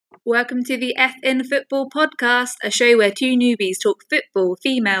Welcome to the F in Football podcast, a show where two newbies talk football,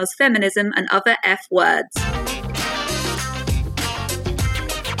 females, feminism, and other F words.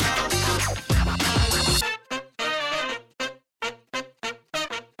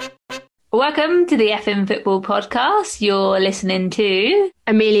 Welcome to the F in Football podcast. You're listening to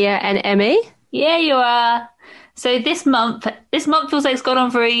Amelia and Emmy. Yeah, you are. So this month feels like it's gone on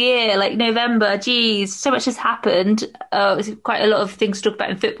for a year, like November. Geez, so much has happened. There's quite a lot of things to talk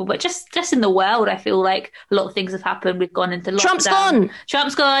about in football, but just in the world, I feel like a lot of things have happened. We've gone into lockdown.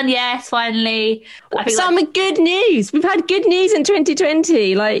 Trump's gone, yes, finally. I think good news. We've had good news in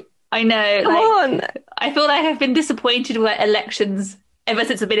 2020. I know. Come on. I feel like I've been disappointed with elections ever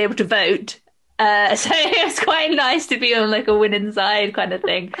since I've been able to vote. So it's quite nice to be on like a winning side kind of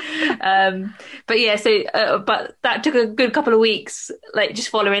thing. But that took a good couple of weeks, like just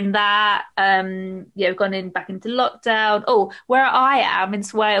following that. We've gone back into lockdown. Oh, where I am in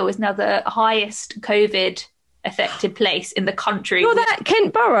Swale is now the highest COVID affected place in the country. You're that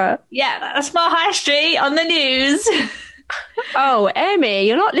Kent Borough? Yeah, that's my high street on the news. Oh, Emmy,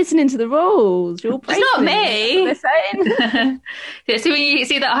 you're not listening to the rules. You're it's not me. That's what they're saying. Yeah, so when you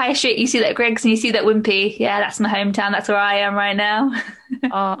see that high street, you see that Greggs and you see that Wimpy. Yeah, that's my hometown. That's where I am right now.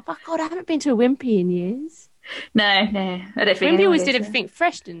 Oh my God, I haven't been to a Wimpy in years. No, I don't think Wimpy always did everything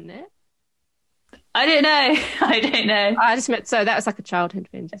fresh, didn't it? I don't know. I just meant, so that was like a childhood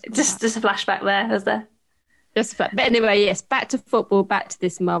thing. Just a flashback there, was there? But anyway, yes, back to football, back to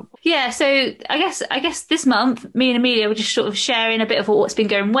this month. Yeah, so I guess this month, me and Amelia were just sort of sharing a bit of what's been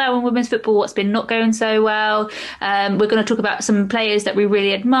going well in women's football, what's been not going so well. We're going to talk about some players that we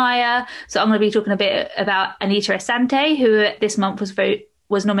really admire. So I'm going to be talking a bit about Anita Asante, who this month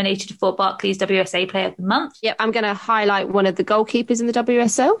was nominated for Barclays WSA Player of the Month. Yep, I'm going to highlight one of the goalkeepers in the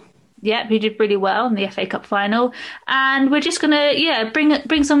WSL. Yeah, who did really well in the FA Cup final. And we're just going to,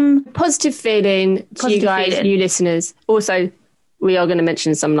 bring some positive feeling to you guys, you listeners. Also, we are going to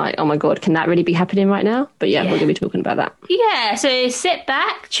mention some oh my God, can that really be happening right now? But yeah, we're going to be talking about that. Yeah, so sit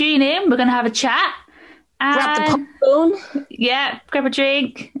back, tune in. We're going to have a chat. Grab the popcorn. Yeah, grab a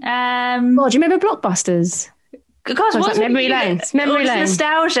drink. Do you remember Blockbusters? Gosh, what's memory lane? It's memory lane.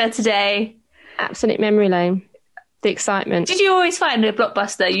 Nostalgia today. Absolute memory lane. The excitement. Did you always find a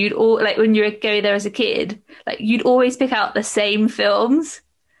Blockbuster, you'd all like when you were going there as a kid, like you'd always pick out the same films?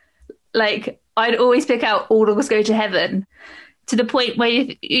 Like I'd always pick out All Dogs Go to Heaven, to the point where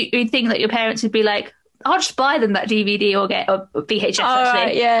you'd think that your parents would be like, I'll just buy them that DVD or get a VHS.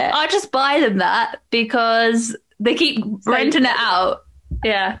 Right, yeah. I'll just buy them that because they keep renting it out.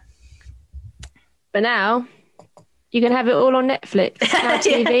 Yeah. But now you can have it all on Netflix, Now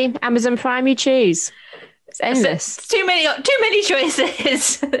TV, Amazon Prime, you choose. It's endless. So, too many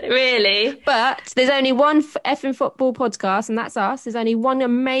choices, really. But there's only one effing football podcast, and that's us. There's only one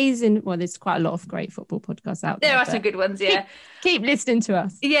amazing. Well, there's quite a lot of great football podcasts out there. There are some good ones, yeah. Keep listening to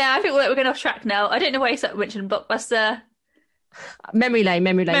us. Yeah, I think we're going off track now. I don't know why you started mentioning Blockbuster. Memory lane.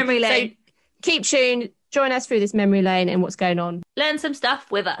 So keep tuned. Join us through this memory lane and what's going on. Learn some stuff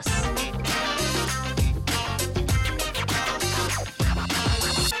with us.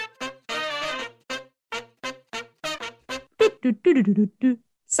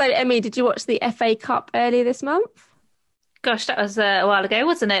 So, Emmy, did you watch the FA Cup earlier this month? Gosh, that was a while ago,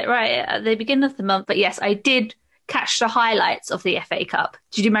 wasn't it? Right at the beginning of the month. But yes, I did catch the highlights of the FA Cup.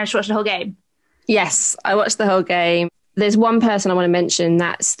 Did you manage to watch the whole game? Yes, I watched the whole game. There's one person I want to mention,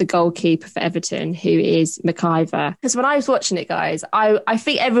 that's the goalkeeper for Everton, who is MacIver. Because when I was watching it, guys, I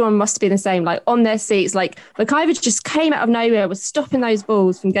think everyone must have been the same, like on their seats. Like MacIver just came out of nowhere, was stopping those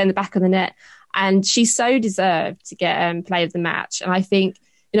balls from going the back of the net. And she so deserved to get play of the match. And I think,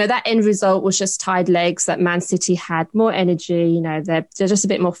 that end result was just tied legs, that Man City had more energy. They're just a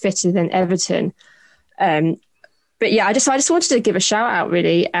bit more fitter than Everton. But yeah, I just wanted to give a shout out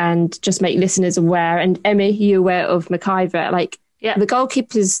really and just make listeners aware. And Emmy, you aware of MacIver? The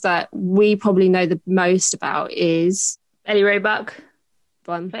goalkeepers that we probably know the most about is Ellie Roebuck.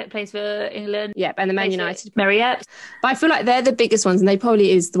 One plays for England. Yeah, and the Man United. Mary Epps. But I feel like they're the biggest ones, and they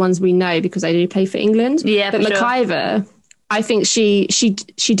probably is the ones we know because they do play for England. Yeah, but MacIver, sure. I think she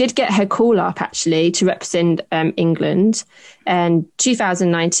did get her call up actually to represent England in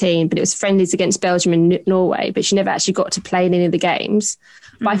 2019, but it was friendlies against Belgium and Norway, but she never actually got to play in any of the games.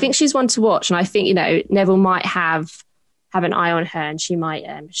 But I think she's one to watch, and I think Neville might have an eye on her, and she might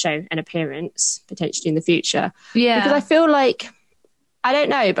show an appearance potentially in the future. Yeah, because I feel like. I don't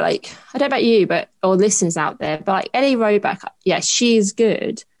know, but I don't know about you, or listeners out there, but Ellie Roebuck, yeah, she is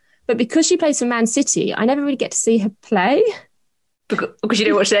good. But because she plays for Man City, I never really get to see her play. Because you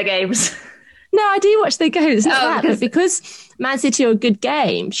don't watch their games. No, I do watch the games. It's not that, because but because Man City are a good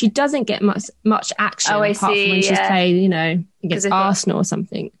game, she doesn't get much action I apart from see, when she's yeah. played, you know, Because against Arsenal or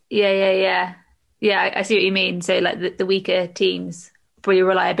something. yeah, I see what you mean. So like the weaker teams probably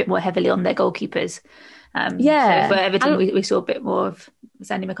rely a bit more heavily on their goalkeepers. So for Yeah, Everton, and we saw a bit more of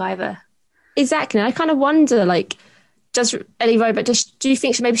Sandy MacIver. exactly. I kind of wonder, like, does Ellie Roebuck, do you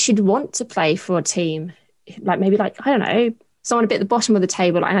think maybe she'd want to play for a team? Like, maybe, like, I don't know, someone a bit at the bottom of the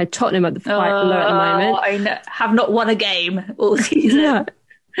table. Like, I know Tottenham are quite low at the moment. Have not won a game all season. Yeah.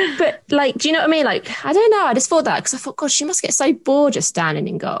 But, like, do you know what I mean? Like, I don't know. I just thought that because I thought, God, she must get so bored just standing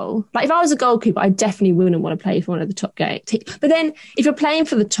in goal. Like, if I was a goalkeeper, I definitely wouldn't want to play for one of the top teams. But then if you're playing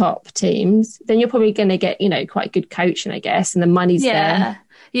for the top teams, then you're probably going to get, you know, quite good coaching, I guess, and the money's there.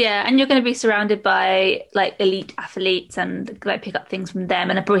 Yeah, and you're going to be surrounded by like elite athletes and like pick up things from them,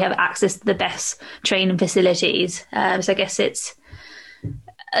 and I probably have access to the best training facilities. So I guess it's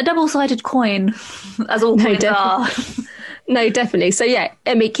a double-sided coin, as all coins are. No, definitely. So yeah,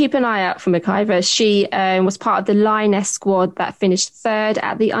 Emmy, keep an eye out for MacIver. She was part of the Lioness squad that finished third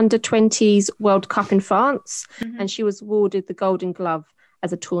at the Under-20s World Cup in France, and she was awarded the Golden Glove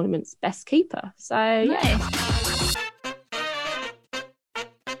as a tournament's best keeper. So yeah.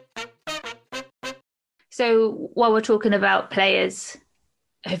 So while we're talking about players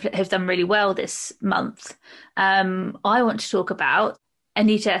who've done really well this month, I want to talk about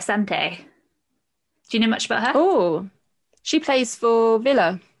Anita Asante. Do you know much about her? Oh, she plays for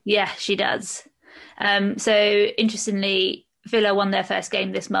Villa. Yeah, she does. So interestingly, Villa won their first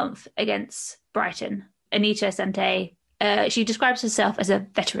game this month against Brighton. Anita Asante, she describes herself as a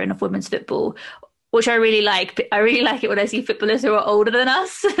veteran of women's football, which I really like. I really like it when I see footballers who are older than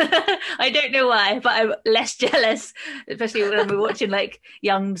us. I don't know why, but I'm less jealous, especially when we're watching like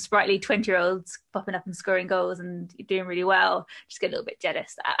young, sprightly 20-year-olds popping up and scoring goals and doing really well. Just get a little bit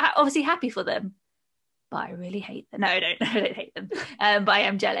jealous. Obviously happy for them, but I really hate them. No, I don't hate them. But I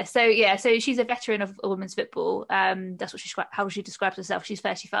am jealous. So yeah, so she's a veteran of women's football. That's what how she describes herself. She's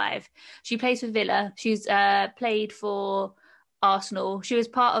 35. She plays for Villa. She's played for Arsenal. She was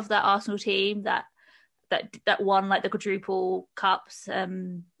part of that Arsenal team that won like the quadruple cups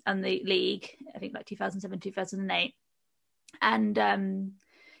and the league, I think like 2007, 2008. And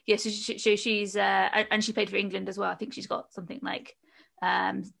so she's and she played for England as well. I think she's got something like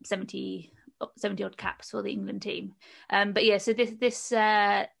 70 odd caps for the England team. But yeah, so this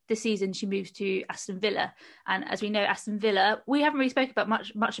season she moves to Aston Villa, and as we know, Aston Villa, we haven't really spoken about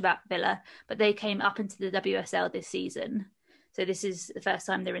much about Villa, but they came up into the WSL this season. So this is the first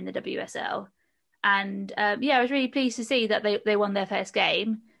time they're in the WSL. And I was really pleased to see that they won their first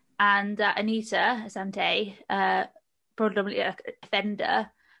game, and Anita Asante, predominantly a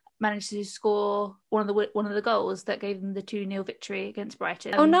defender, managed to score one of the goals that gave them the 2-0 victory against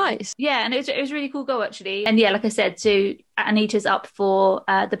Brighton. Oh, nice! Yeah, and it was a really cool goal actually. And yeah, like I said, so Anita's up for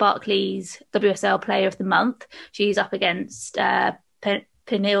the Barclays WSL Player of the Month. She's up against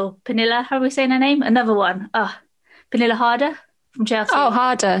Pernilla. How are we saying her name? Another one. Pernilla Harder from Chelsea. Oh,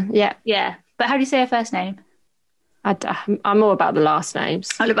 Harder. Yeah. But how do you say her first name? I'm more about the last names.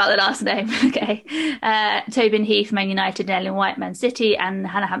 All about the last name. Okay. Tobin Heath, Man United, and Ellen White, Man City, and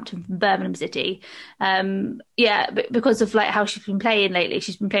Hannah Hampton from Birmingham City. Because of like how she's been playing lately,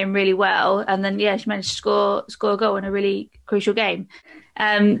 she's been playing really well, and then she managed to score a goal in a really crucial game.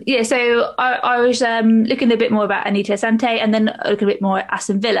 So I was looking a bit more about Anita Asante, and then looking a bit more at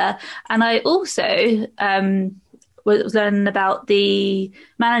Aston Villa, and I also was learning about the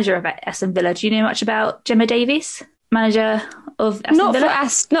manager of Aston Villa. Do you know much about Gemma Davies, manager of Aston Villa?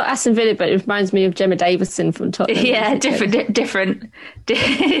 Not Aston Villa, but it reminds me of Gemma Davison from Tottenham. Yeah, different.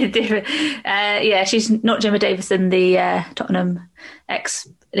 She's not Gemma Davison, the Tottenham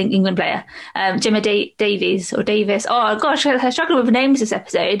ex-England player. Gemma Davies or Davis. Oh gosh, I'm struggling with names this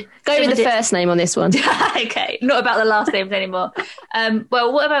episode. Go with the first name on this one. Okay, not about the last names anymore.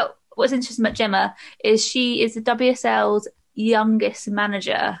 What's interesting about Gemma is she is the WSL's youngest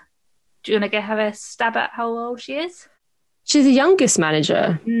manager. Do you want to have a stab at how old she is? She's the youngest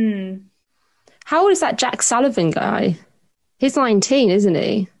manager. How old is that Jack Sullivan guy? He's 19, isn't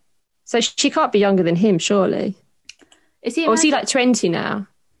he? So she can't be younger than him, surely. Is he? Or is he like 20 now?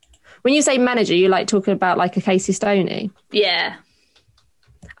 When you say manager, you're like talking about like a Casey Stoney? Yeah.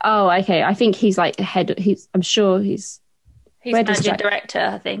 Oh, okay. I think he's like head. I'm sure he's managing director,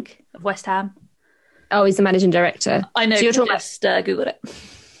 I think, of West Ham. Oh, he's the managing director. I know. So you're talking just Googled it.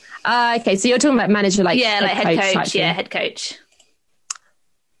 Okay, so you're talking about manager, like head coach. Yeah, head coach.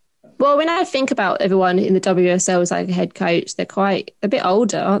 Well, when I think about everyone in the WSL as like a head coach, they're quite a bit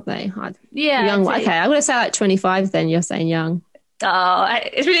older, aren't they? Yeah, young. Okay, I'm going to say like 25. Then you're saying young.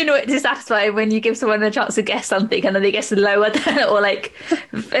 It's really dissatisfying when you give someone a chance to guess something and then they guess lower than, or like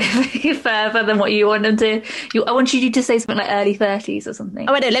further than what you want them to. I want you to say something like early 30s or something.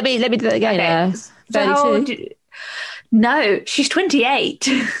 Oh, wait, no, let me do that again. Okay. So how old 32. No, she's 28.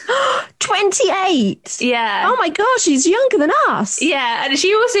 28. Yeah. Oh my gosh, she's younger than us. Yeah, and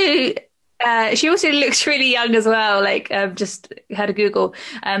she also looks really young as well. Like, just had a Google.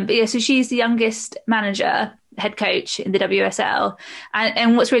 But yeah, so she's the youngest manager, head coach in the WSL.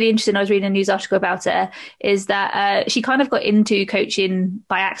 And what's really interesting, I was reading a news article about her, is that she kind of got into coaching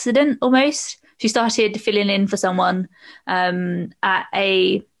by accident almost. She started filling in for someone at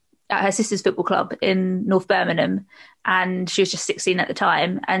her sister's football club in North Birmingham, and she was just 16 at the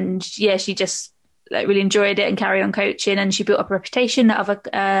time. And yeah, she just like really enjoyed it and carried on coaching, and she built up a reputation at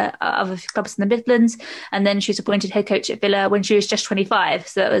other clubs in the Midlands. And then she was appointed head coach at Villa when she was just 25,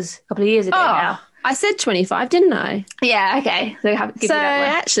 so that was a couple of years ago now. I said 25, didn't I? Yeah, okay. So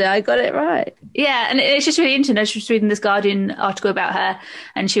actually, I got it right. Yeah, and it's just really interesting. I was just reading this Guardian article about her,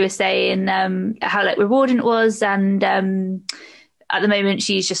 and she was saying how like rewarding it was, and at the moment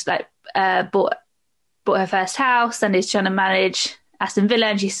she's just like bought her first house and is trying to manage Aston Villa,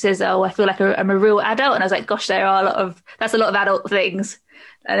 and she says, "Oh, I feel like I'm a real adult." And I was like, "Gosh, that's a lot of adult things."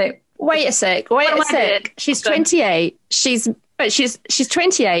 Wait a sec. She's 28. She's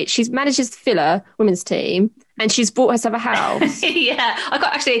 28. She manages the Villa women's team, and she's bought herself a house. Yeah, I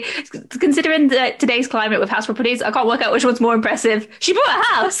can't actually, considering today's climate with house properties, I can't work out which one's more impressive. She bought a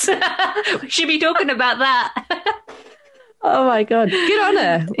house. We should be talking about that. Oh my god, good on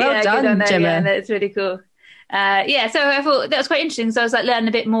her. Well done, good on her, Gemma. Yeah, that's really cool. So I thought that was quite interesting. So I was like learning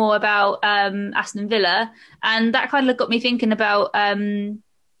a bit more about Aston Villa, and that kind of got me thinking about Eni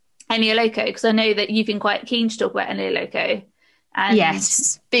Loco, because I know that you've been quite keen to talk about Eni Loco. And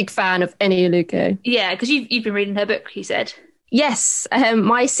yes, big fan of Eni Loco. Yeah, because you've been reading her book, you said. Yes,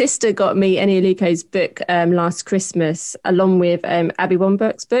 my sister got me Eni Loco's book last Christmas, along with Abby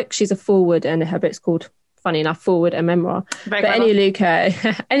Wambach's book. She's a forward, and her book's called, funny enough, Forward, a memoir. But Eni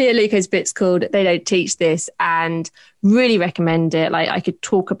Loco's book's called They Don't Teach This, and really recommend it. Like, I could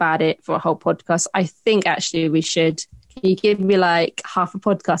talk about it for a whole podcast. I think actually we should. Can you give me like half a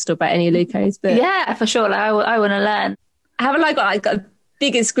podcast about Eni Loco's book? Yeah, for sure. Like, I want to learn. I haven't got the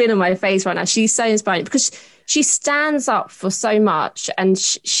biggest grin on my face right now. She's so inspiring because she stands up for so much, and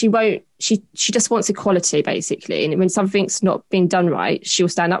she just wants equality, basically. And when something's not being done right, she'll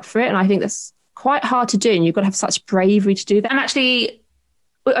stand up for it. And I think that's quite hard to do, and you've got to have such bravery to do that. And actually,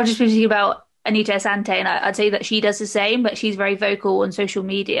 I've just been thinking about Anita Asante, and I'd say that she does the same, but she's very vocal on social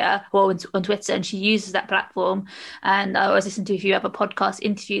media or on Twitter, and she uses that platform. And I was listening to a few other podcast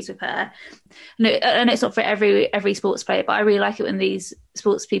interviews with her. And it's not for every sports player, but I really like it when these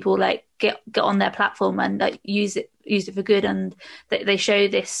sports people like get on their platform and like use it for good, and they show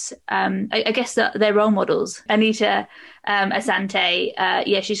this. I guess that they're role models. Anita Asante,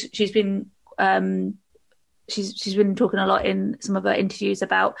 she's been. She's been talking a lot in some of her interviews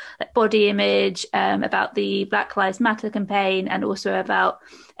about like body image, about the Black Lives Matter campaign, and also about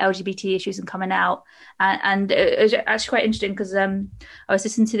LGBT issues and coming out. And it was actually quite interesting because I was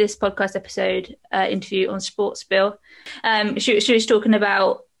listening to this podcast episode interview on Sports Bill. She was talking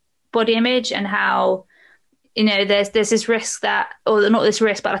about body image and how, you know, there's this risk that, or not this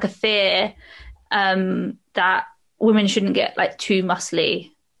risk, but like a fear that women shouldn't get like too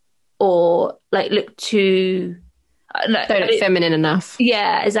muscly, or like look too don't look feminine enough.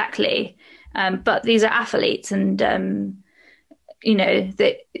 Yeah, exactly. But these are athletes, and you know,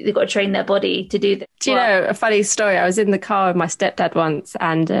 they've got to train their body to do that. Do you know a funny story? I was in the car with my stepdad once,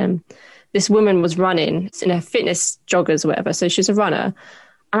 and this woman was running in her fitness joggers or whatever, so she's a runner.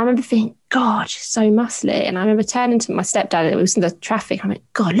 And I remember thinking, God, she's so muscly. And I remember turning to my stepdad, and it was in the traffic. I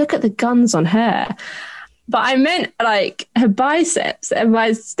went, God, look at the guns on her. But I meant like her biceps, and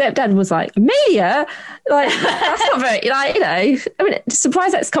my stepdad was like, Amelia, like that's not very, like, you know, I mean,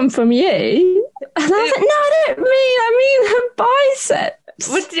 surprised that's come from you. And I was like, no, I mean her biceps.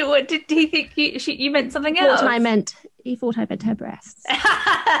 What did he think you meant something else? He thought I meant her breasts.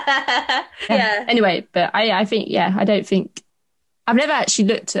 Yeah. Anyway, but I think, I don't think, I've never actually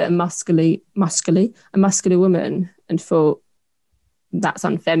looked at a muscular woman and thought that's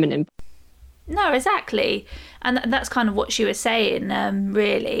unfeminine. No, exactly. And that's kind of what she was saying,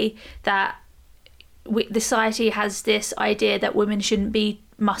 really, that the society has this idea that women shouldn't be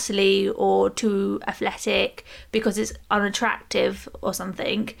muscly or too athletic because it's unattractive or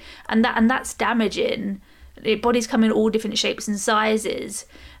something. And that's damaging. Bodies come in all different shapes and sizes.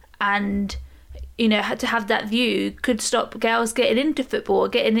 And, you know, to have that view could stop girls getting into football or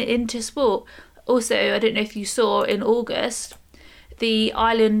getting into sport. Also, I don't know if you saw in August, the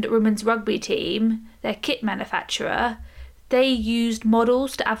Ireland women's rugby team, their kit manufacturer, they used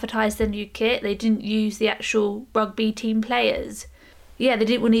models to advertise their new kit. They didn't use the actual rugby team players. Yeah, they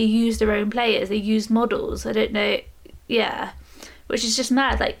didn't want to use their own players. They used models. I don't know. Yeah, which is just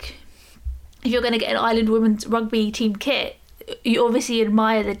mad. Like, if you're going to get an Ireland women's rugby team kit, you obviously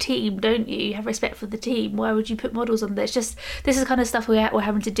admire the team, don't you? You have respect for the team. Why would you put models on there? It's just, this is the kind of stuff we're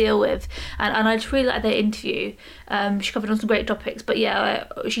having to deal with. And I just really like their interview. She covered on some great topics. But yeah,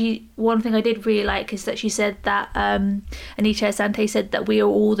 one thing I did really like is that she said that Anita Asante said that we are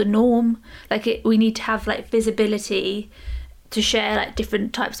all the norm. Like, we need to have like visibility to share like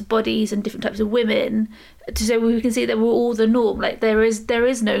different types of bodies and different types of women, so we can see that we're all the norm. Like, there is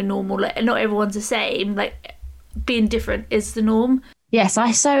no normal. Like, not everyone's the same. Like, being different is the norm. Yes,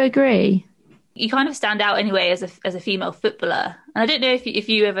 I so agree. You kind of stand out anyway as a female footballer. And I don't know if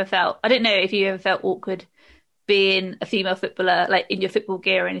you ever felt awkward being a female footballer, like in your football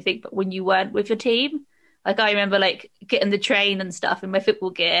gear or anything, but when you weren't with your team. Like, I remember like getting the train and stuff in my football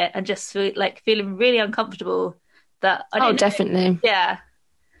gear and just feeling really uncomfortable. That I don't know. Definitely. Yeah.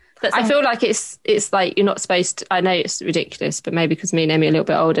 I feel like it's like you're not supposed to, I know it's ridiculous, but maybe because me and Emmy are a little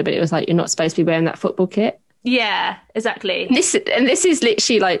bit older, but it was like you're not supposed to be wearing that football kit. Yeah, exactly. And this is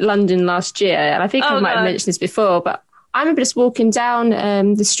literally like London last year, and I think I might have mentioned this before, but I remember just walking down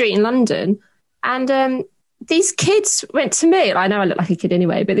the street in London, and these kids went to me. I know I look like a kid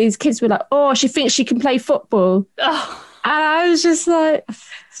anyway, but these kids were like, "Oh, she thinks she can play football," and I was just like,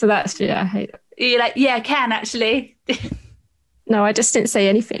 "So that's I hate it." You're like, "Yeah, I can actually." No, I just didn't say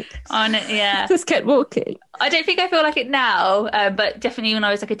anything. Oh, no, yeah. Just kept walking. I don't think I feel like it now, but definitely when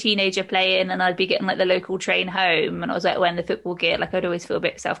I was like a teenager playing and I'd be getting like the local train home and I was like wearing the football gear, like I'd always feel a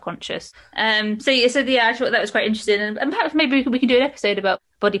bit self-conscious. I thought that was quite interesting. And perhaps maybe we can do an episode about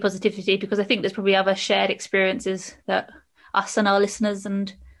body positivity, because I think there's probably other shared experiences that us and our listeners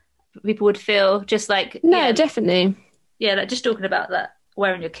and people would feel, just like... No, definitely. Yeah, like just talking about that,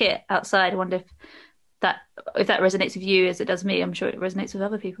 wearing your kit outside. I wonder if that resonates with you as it does me. I'm sure it resonates with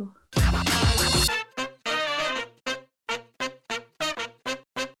other people.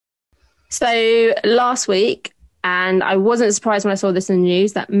 So last week, and I wasn't surprised when I saw this in the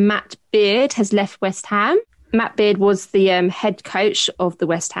news, that Matt Beard has left West Ham. Matt Beard was the head coach of the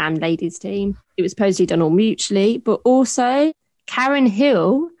West Ham ladies team. It was supposedly done all mutually, but also Karen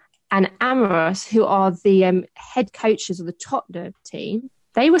Hill and Amos, who are the head coaches of the Tottenham team,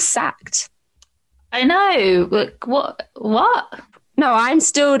 they were sacked. I know. Like, what? No, I'm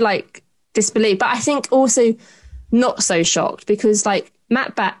still like disbelieved, but I think also not so shocked because like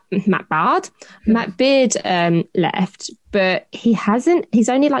Matt Beard left, but he's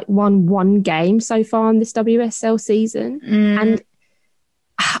only like won one game so far in this WSL season. And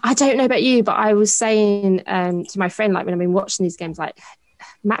I don't know about you, but I was saying to my friend, like when I've been watching these games, like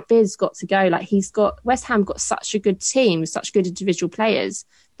Matt Beard's got to go. Like West Ham got such a good team, such good individual players,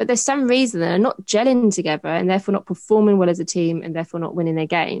 but there's some reason they're not gelling together and therefore not performing well as a team and therefore not winning their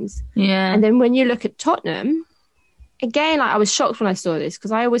games. Yeah. And then when you look at Tottenham, again, like I was shocked when I saw this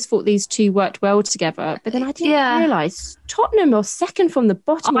because I always thought these two worked well together, but then I didn't realise Tottenham are second from the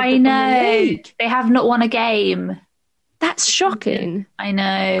bottom of the league. They have not won a game. That's shocking. I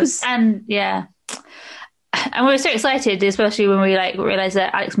know. And we were so excited, especially when we like realised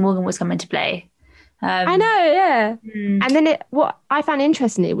that Alex Morgan was coming to play. I know, yeah. And then what I found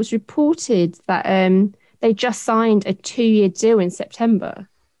interesting, it was reported that they just signed a 2-year deal in September.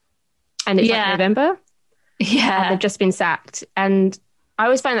 And it's like November. Yeah. And they've just been sacked. And I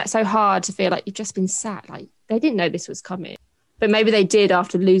always find that so hard to feel like you've just been sacked. Like they didn't know this was coming. But maybe they did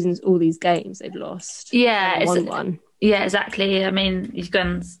after losing all these games they've lost. Yeah. Won one. Yeah, exactly. I mean, you've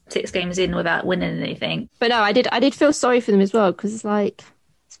gone 6 games in without winning anything. But no, I did feel sorry for them as well because it's like,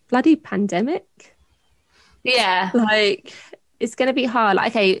 it's a bloody pandemic. Yeah. Like, it's going to be hard.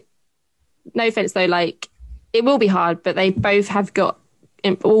 Like, okay, no offense though, like, it will be hard, but they both have got,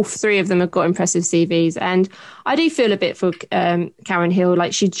 all 3 of them have got impressive CVs. And I do feel a bit for Karen Hill.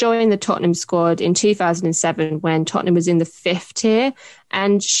 Like, she joined the Tottenham squad in 2007 when Tottenham was in the 5th tier.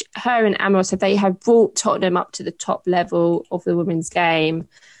 And her and Amos, they have brought Tottenham up to the top level of the women's game.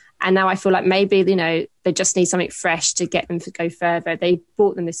 And now I feel like maybe, you know, they just need something fresh to get them to go further. They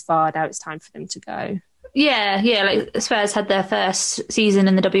brought them this far. Now it's time for them to go. Yeah. Like Spurs had their first season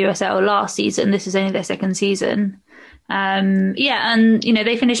in the WSL last season. This is only their 2nd season. And you know,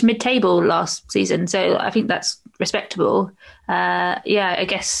 they finished mid-table last season, so I think that's respectable. I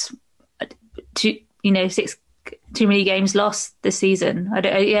guess too many games lost this season. I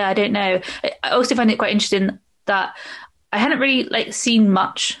don't know. I also find it quite interesting that I hadn't really like seen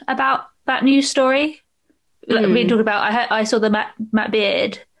much about that news story. like, we talked about. I saw the Matt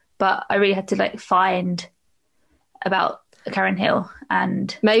Beard, but I really had to like find about Karen Hill,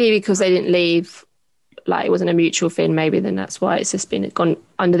 and maybe because they didn't leave, like it wasn't a mutual thing, maybe then that's why it's just been gone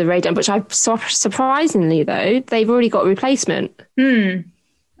under the radar. Which surprisingly though, they've already got a replacement.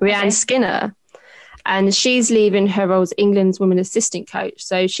 Rhiannon Skinner, and she's leaving her role as England's women assistant coach,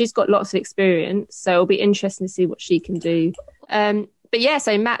 so she's got lots of experience, so it'll be interesting to see what she can do. But yeah,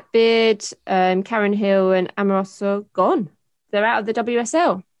 so Matt Beard, Karen Hill and Amoroso gone. They're out of the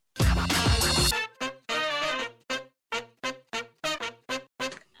WSL.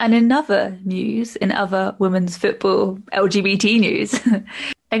 And in other news, in other women's football LGBT news, Megan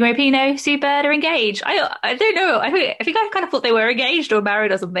Rapinoe, Sue Bird are engaged. I don't know. I think I kind of thought they were engaged or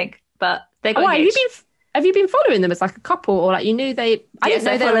married or something, but they got engaged. Have you been following them as like a couple, or like you knew they? I didn't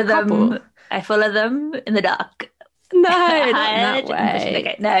know they were a couple. I follow them in the dark. No, not that way.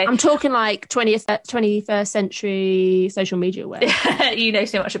 Okay, no, I'm talking like 21st century social media way. You know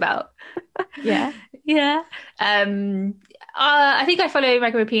so much about. Yeah. I think I follow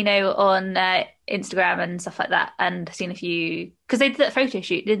Megan Rapinoe on Instagram and stuff like that, and seen a few because they did that photo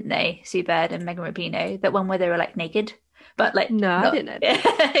shoot, didn't they? Sue Bird and Megan Rapinoe, that one where they were like naked, but like I didn't know that.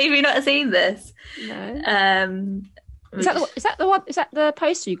 Have you not seen this? No. Is that the one? Is that the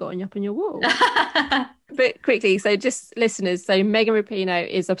poster you got up on your wall? But quickly, so just listeners, so Megan Rapinoe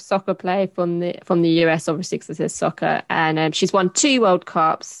is a soccer player from the US, obviously because it says soccer, and she's won 2 World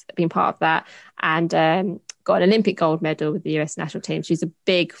Cups, been part of that, and got an Olympic gold medal with the US national team. She's a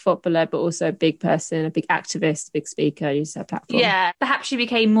big footballer, but also a big person, a big activist, a big speaker, uses her platform. Yeah, perhaps she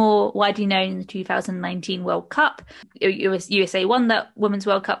became more widely known in the 2019 World Cup. USA won that Women's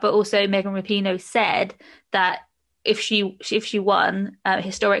World Cup, but also Megan Rapinoe said that if she won,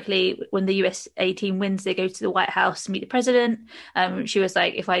 historically, when the USA team wins, they go to the White House to meet the president. She was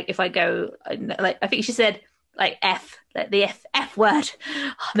like, if I go, like I think she said like the F word,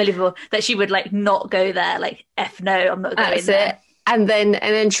 unbelievable, that she would like not go there, like F no, I'm not going there. And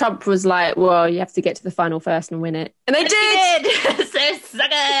then Trump was like, well, you have to get to the final first and win it, and they did. So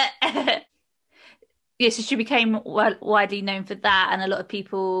sucker. Yes, so she became widely known for that, and a lot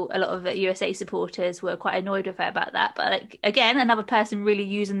of USA supporters were quite annoyed with her about that. But like, again, another person really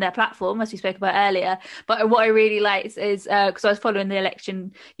using their platform, as we spoke about earlier. But what I really liked is because I was following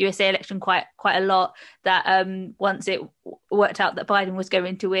the USA election quite a lot. That once it worked out that Biden was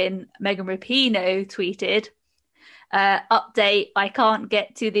going to win, Megan Rapinoe tweeted, update, I can't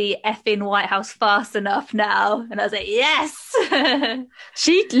get to the effing White House fast enough now. And I was like, yes.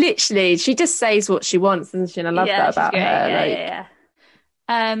 She just says what she wants, doesn't she? And I love that about her. Yeah.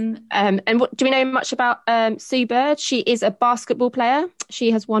 And what do we know much about Sue Bird? She is a basketball player.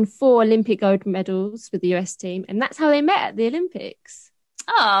 She has won 4 Olympic gold medals with the US team, and that's how they met at the Olympics.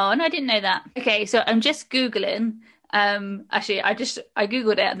 Oh, no, I didn't know that. Okay, so I'm just Googling. Actually, I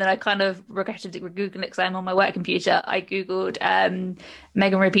googled it, and then I kind of regretted googling it because I'm on my work computer. I googled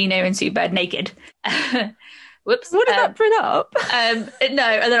Megan Rapinoe and Sue Bird naked. Whoops! What did that bring up? No, and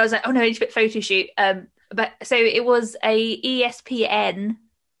then I was like, oh no, I need to put photo shoot. But so it was a ESPN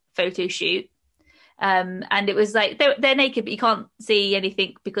photo shoot, and it was like they're naked, but you can't see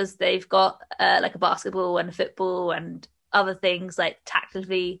anything because they've got like a basketball and a football and other things like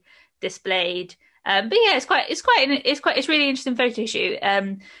tactically displayed. But yeah, it's really interesting photo shoot.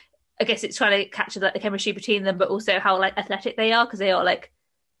 I guess it's trying to capture like the chemistry between them, but also how like athletic they are because they are like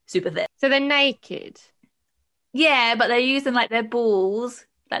super fit. So they're naked. Yeah, but they're using like their balls,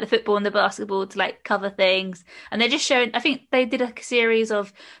 like the football and the basketball, to like cover things, and they're just showing. I think they did a series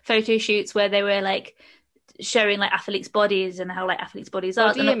of photo shoots where they were like showing like athletes' bodies and how like athletes' bodies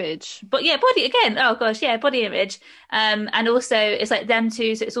are. Body image. But yeah, body again. Oh gosh, yeah, body image. And also it's like them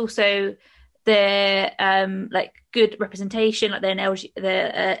too. So it's also the good representation, like they're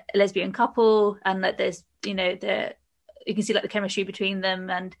a lesbian couple, and like there's you can see like the chemistry between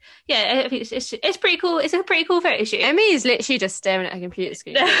them, and yeah, I think it's pretty cool. It's a pretty cool photo shoot. Emmy is literally just staring at her computer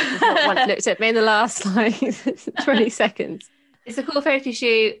screen. She's not once looked at me in the last 20 seconds. It's a cool photo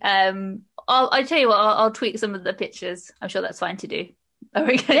shoot. I'll tell you what, I'll tweak some of the pictures. I'm sure that's fine to do.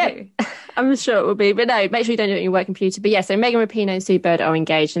 Okay. Yeah, I'm sure it will be. But no, make sure you don't do it on your work computer. But yeah, so Megan Rapinoe and Sue Bird are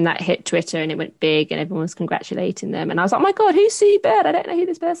engaged, and that hit Twitter and it went big and everyone was congratulating them. And I was like, oh my God, who's Sue Bird? I don't know who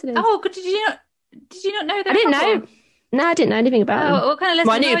this person is. Oh, did you not know that? I didn't know. No, I didn't know anything about them. What kind of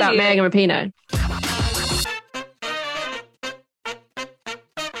lesbian I knew about Megan Rapinoe.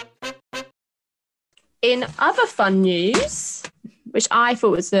 In other fun news, which I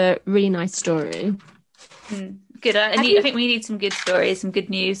thought was a really nice story. Good. I think we need some good stories, some good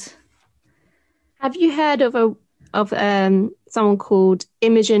news. Have you heard of someone called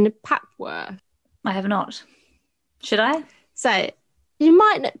Image and FIFA? I have not. Should I? So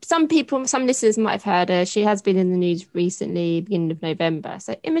some listeners might have heard her. She has been in the news recently, beginning of November.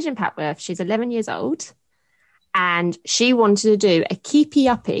 So Imogen Papworth, she's 11 years old, and she wanted to do a keepy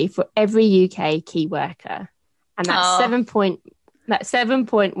uppy for every UK key worker, and that's Oh.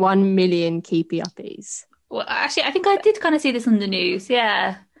 7.1 million keepy uppies. Well, actually, I think I did kind of see this on the news.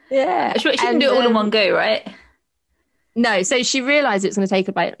 Yeah. Yeah, She can do it all in one go, right? No, so she realised it's going to take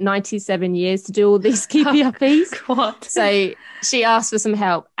about 97 years to do all these keepy uppies. What? So she asked for some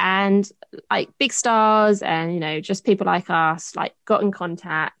help, and like big stars and, you know, just people like us, like got in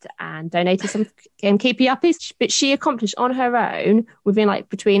contact and donated some keepy uppies. But she accomplished on her own within like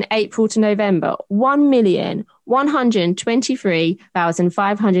between April to November,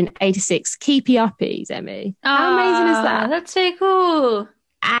 1,123,586 keepy uppies, Emmy. How amazing is that? That's so cool.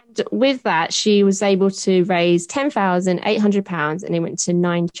 And with that, she was able to raise £10,800 and it went to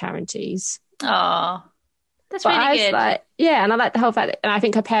 9 charities. Oh, that's But really good. Like, yeah, and I like the whole fact that, and I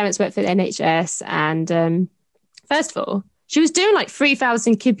think her parents work for the NHS. And first of all, she was doing like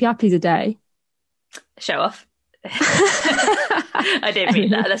 3,000 keepy uppies a day. Show off. I don't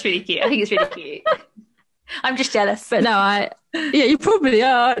mean that. That's really cute. I think it's really cute. I'm just jealous. But no, yeah, you probably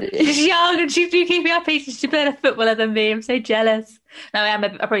are. She's young and she's doing keeping up pace. She's a better footballer than me. I'm so jealous. No, I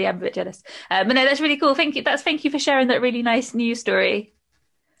probably am a bit jealous. But no, that's really cool. Thank you. Thank you for sharing that really nice news story.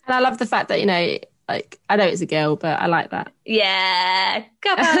 And I love the fact that, you know, like, I know it's a girl, but I like that. Yeah.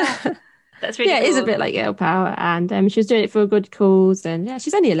 Girl power. That's really cool. It is a bit like girl power. And she was doing it for a good cause. And yeah,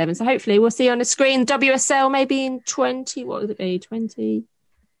 she's only 11. So hopefully we'll see her on the screen WSL maybe in 20, what would it be? 20?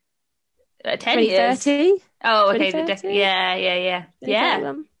 10 years. 30? Oh, okay.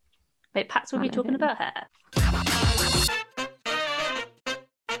 Yeah. Wait, Pats will be talking about her.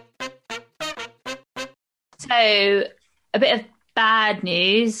 So, a bit of bad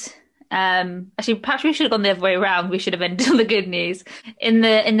news. Actually, perhaps we should have gone the other way around. We should have ended on the good news. In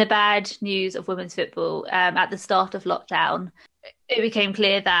the bad news of women's football, at the start of lockdown, it became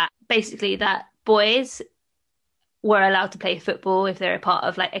clear that basically that boys were allowed to play football if they're a part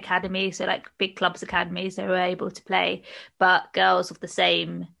of like academies, so like big clubs academies, they were able to play, but girls of the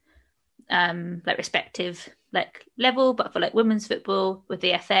same like respective like level, but for like women's football with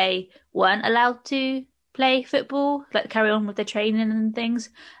the FA weren't allowed to play football, like carry on with their training and things.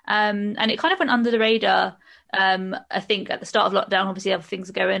 And it kind of went under the radar. I think at the start of lockdown, obviously other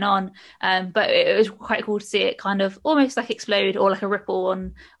things are going on, but it was quite cool to see it kind of almost like explode or like a ripple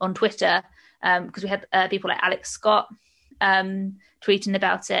on Twitter. Because we had people like Alex Scott tweeting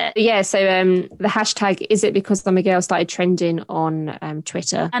about it. Yeah, so the hashtag "Is it because I'm a girl" started trending on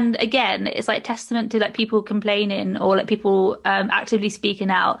Twitter. And again, it's like testament to like people complaining or like people actively speaking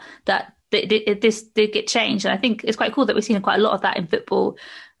out that this did get changed. And I think it's quite cool that we've seen quite a lot of that in football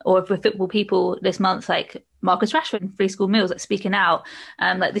or with football people this month, like Marcus Rashford and Free School Meals, like speaking out.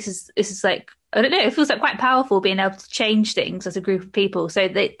 Like this is like, I don't know, it feels like quite powerful being able to change things as a group of people. So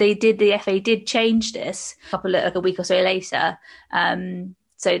the FA did change this like a week or so later,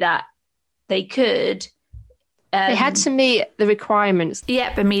 so that they could. They had to meet the requirements.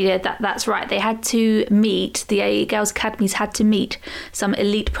 Yep, Amelia, that's right. They had to meet, the girls' academies had to meet some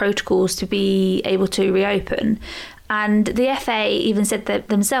elite protocols to be able to reopen. And the FA even said that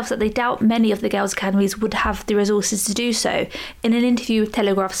themselves that they doubt many of the girls' academies would have the resources to do so. In an interview with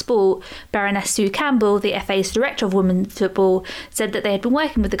Telegraph Sport, Baroness Sue Campbell, the FA's director of women's football, said that they had been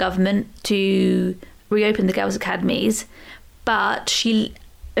working with the government to reopen the girls' academies, but she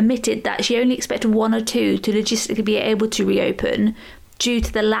admitted that she only expected 1 or 2 to logistically be able to reopen due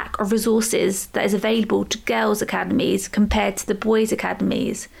to the lack of resources that is available to girls' academies compared to the boys'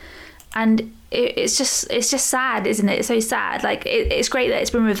 academies. And it's just sad, isn't it? It's so sad. Like it's great that it's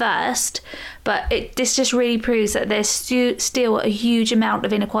been reversed, but this just really proves that there's still a huge amount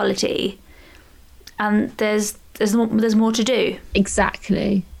of inequality, and there's more to do.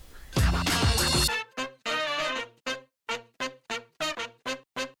 Exactly.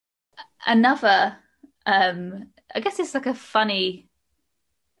 Another, I guess it's like a funny,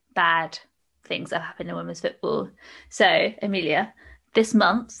 bad things that have happened in women's football. So, Amelia, this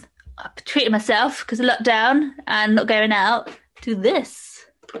month, I've treated myself because of lockdown and not going out to this.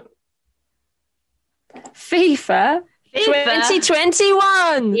 FIFA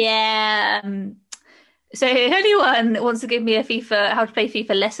 2021! Yeah. So if anyone wants to give me how to play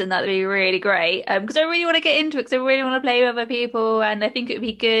FIFA lesson, that'd be really great. Because I really want to get into it, because I really want to play with other people, and I think it would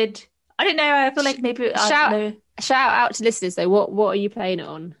be good. I don't know. I feel like maybe shout out to listeners though. What are you playing it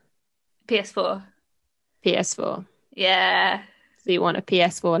on? PS4. PS4. Yeah. So you want a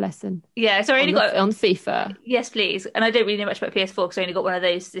PS4 lesson Yeah, so I only got on FIFA. Yes, please. And I don't really know much about PS4 because I only got one of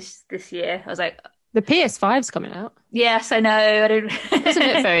those this year. I was like, The PS5's coming out. yes, I know. I don't. Doesn't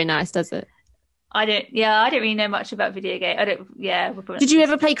look very nice, does it? I don't. Yeah, I don't really know much about video game. I don't. Yeah. Did you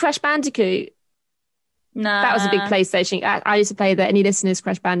ever play Crash Bandicoot? No. That was a big PlayStation. I used to play the Any Listeners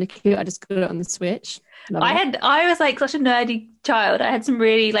Crash Bandicoot. I just got it on the Switch. I was like such a nerdy child. I had some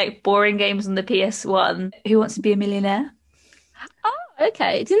really like boring games on the PS1. Who Wants to Be a Millionaire? Oh,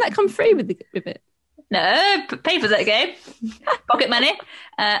 okay. Didn't that come free with it? No, pay for that game. Pocket money.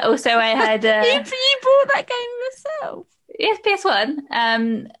 Also, I had. You bought that game yourself? Yes,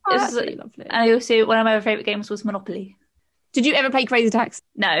 PS1. That's really lovely. And I also, one of my favourite games was Monopoly. Did you ever play Crazy Taxi?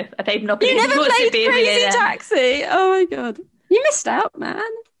 No, I played Monopoly. You never played Crazy Taxi? Oh my God. You missed out, man.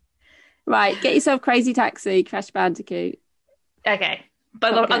 Right, get yourself Crazy Taxi, Crash Bandicoot. Okay.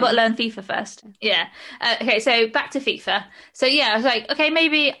 But I've got to learn FIFA first. Yeah. Okay, so back to FIFA. So yeah, I was like, okay,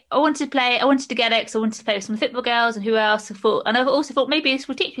 maybe I wanted to get it because I wanted to play with some football girls and who else. And I also thought maybe this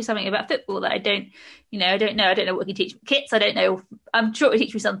will teach me something about football that I don't know. I don't know what it can teach kids. I don't know. I'm sure it will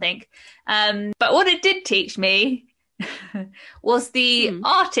teach me something. But what it did teach me was the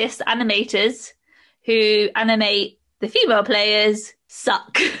artists, animators who animate the female players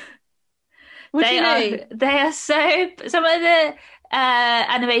suck. What do you mean? They are some of the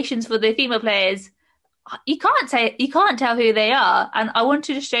animations for the female players, you can't tell who they are. And I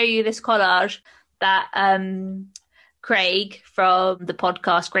wanted to show you this collage that Craig from the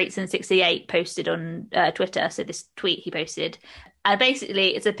podcast Greatson68 posted on Twitter. So this tweet he posted, and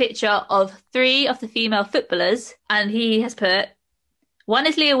basically it's a picture of 3 of the female footballers, and he has put, one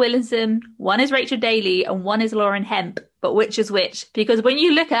is Leah Williamson, one is Rachel Daly, and one is Lauren Hemp. But which is which? Because when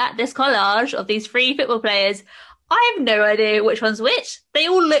you look at this collage of these 3 football players, I have no idea which one's which. They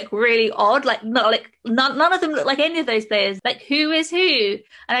all look really odd. Like none of them look like any of those players. Like who is who?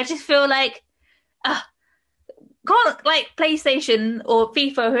 And I just feel like, can't like PlayStation or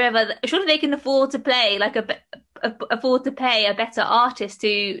FIFA or whoever. Surely they can afford to play like afford to pay a better artist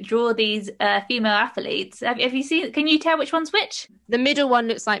to draw these female athletes. Have you seen? Can you tell which one's which? The middle one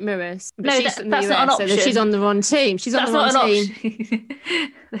looks like Muris. No, that's not an option. So she's on the wrong team. She's on the wrong team.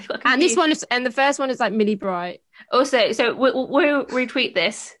 And this one and the first one is like Millie Bright. Also, so we'll retweet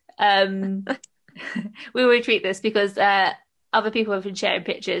this. We'll retweet this because other people have been sharing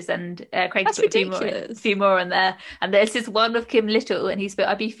pictures, and Craig's put a few more on there. And there's this one of Kim Little, and he's put,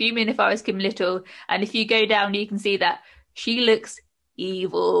 I'd be fuming if I was Kim Little. And if you go down, you can see that she looks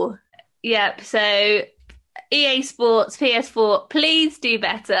evil. Yep. So EA Sports, PS4, please do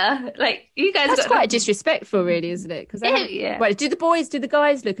better. Like you guys, that's quite disrespectful, really, isn't it? Because Wait, do the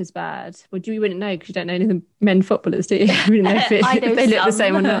guys look as bad? Well, you wouldn't know because you don't know any of the men footballers, do you? You wouldn't know if they look the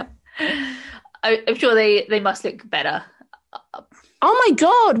same or not. I'm sure they must look better. Oh my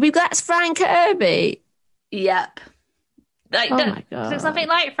God, that's Frank Kirby. Yep. Like, oh my God. Looks something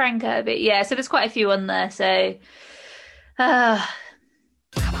like Frank Kirby. Yeah, so there's quite a few on there. So,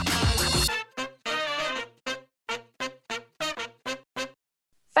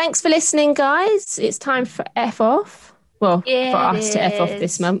 thanks for listening, guys. It's time for F off. Well, for us to F off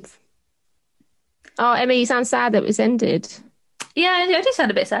this month. Oh, Emma, you sound sad that it was ended. Yeah, I do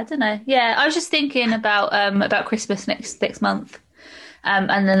sound a bit sad, don't I? Yeah, I was just thinking about Christmas next month, and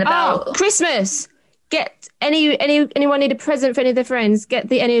then about Christmas. Get anyone need a present for any of their friends? Get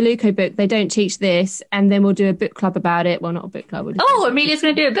the Ennio Luco book. They don't teach this, and then we'll do a book club about it. Well, not a book club. Amelia's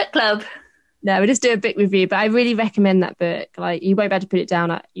going to do a book club. No, we'll just do a book review. But I really recommend that book. Like, you won't be able to put it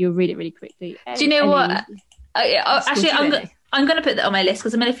down. You'll read it really quickly. Do you know what? Actually, I'm going to put that on my list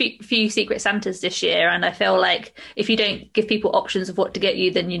because I'm in a few Secret Santas this year, and I feel like if you don't give people options of what to get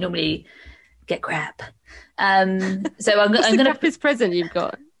you, then you normally get crap. So I'm going to crappiest present you've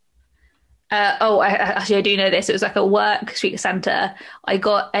got. I do know this. It was like a work Secret Santa. I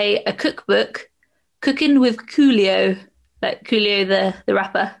got a cookbook, Cooking with Coolio, like Coolio the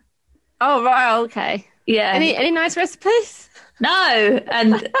rapper. Oh right, okay. Yeah. Any nice recipes? No,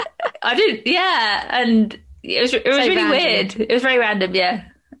 and I didn't. Yeah, and it was really random. Weird. It was very random. Yeah.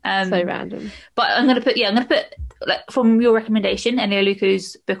 So random. But I'm gonna put like from your recommendation, Ennio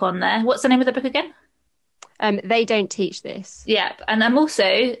Luco's book on there. What's the name of the book again? They don't teach this. Yeah, and I'm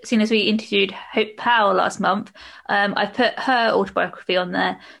also, seeing as we interviewed Hope Powell last month, I've put her autobiography on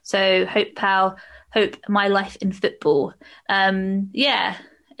there. So Hope Powell, Hope, My Life in Football. Yeah.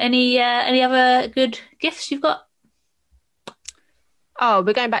 Any other good gifts you've got? Oh,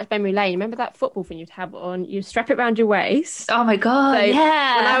 we're going back to memory lane. Remember that football thing you'd have on? You strap it around your waist. Oh my God, So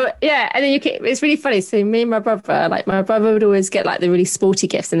yeah. and then it's really funny. So me and my brother, like my brother would always get like the really sporty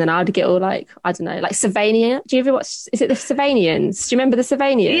gifts, and then I'd get all like, I don't know, like Sylvania. Do you ever watch? Is it the Sylvanians? Do you remember the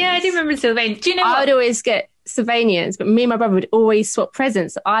Sylvanians? Yeah, I do remember Sylvain. Do you know I what? would always get Sylvanians, but me and my brother would always swap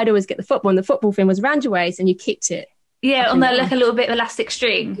presents. So I'd always get the football, and the football thing was around your waist, and you kicked it Yeah, up on and the like down. a little bit of elastic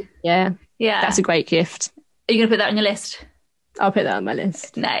string. Yeah, Yeah. that's a great gift. Are you gonna put that on your list? I'll put that on my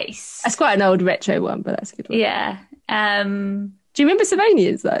list. Nice. That's quite an old retro one, but that's a good one. Yeah. Do you remember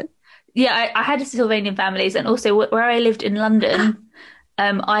Sylvanians though? Yeah, I had a Sylvanian families, and also where I lived in London,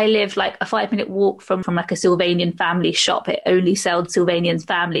 I lived like a 5 minute walk from like a Sylvanian family shop. It only sold Sylvanian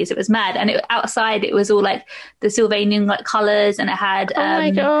families. It was mad, and outside it was all like the Sylvanian like colours, and it had Oh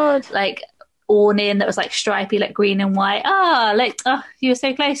my God. like awning that was like stripy, like green and white. You were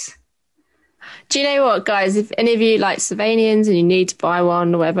so close. Do you know what, guys? If any of you like Sylvanians and you need to buy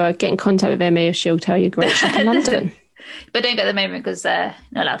one or whatever, get in contact with Emmy, or she'll tell you a great shop in London. But don't go at the moment because not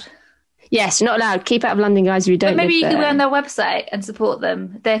allowed. Yes, you're not allowed. Keep out of London, guys, if you don't But maybe live you there. can go on their website and support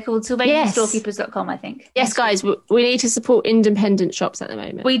them. They're called SylvanianStorekeepers.com, I think. Yes, guys, we need to support independent shops at the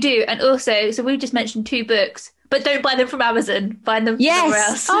moment. We do. And also, so we've just mentioned 2 books, but don't buy them from Amazon. Buy them from somewhere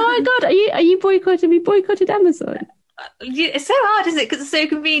else. Oh my God, are you boycotted? Have you boycotted Amazon? It's so hard, isn't it? Because it's so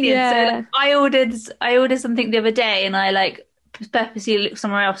convenient. Yeah. So like, I ordered something the other day, and I like purposely looked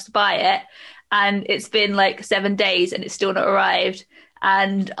somewhere else to buy it, and it's been like 7 days and it's still not arrived.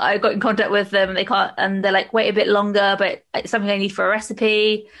 And I got in contact with them, and they're like, wait a bit longer, but it's something I need for a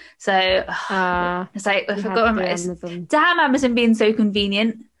recipe. So it's like I forgot about it. Damn, Amazon being so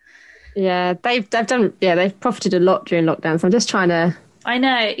convenient. Yeah, they've profited a lot during lockdown. So I'm just trying to I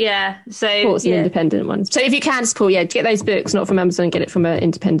know, yeah. So support some independent ones. So if you can support, get those books, not from Amazon, get it from an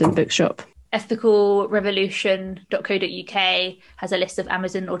independent bookshop. ethicalrevolution.co.uk has a list of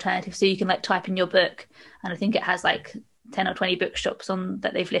Amazon alternatives, so you can like type in your book, and I think it has like 10 or 20 bookshops on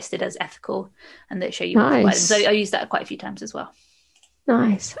that they've listed as ethical, and that show you how to buy them. So I use that quite a few times as well.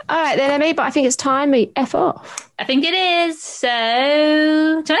 Nice. All right then, Emmy, but I think it's time we F off. I think it is.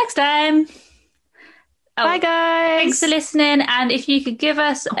 So till next time. Bye guys. Thanks for listening, and if you could give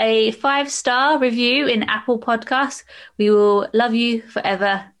us a 5-star review in Apple Podcasts, we will love you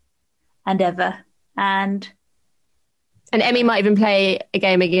forever and ever. And Emmy might even play a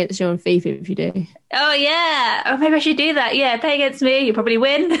game against you on FIFA if you do. Oh yeah, or maybe I should do that. Yeah, play against me, you'll probably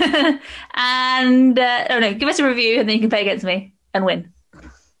win. And give us a review, and then you can play against me and win.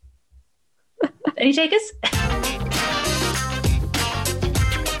 Any takers?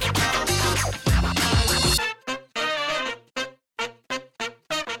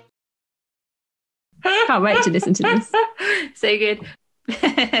 Can't wait to listen to this. So good.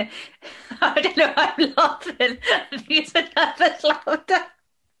 I don't know why I'm laughing. I think it's a nervous laughter.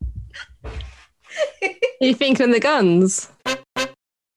 Are you thinking of the guns?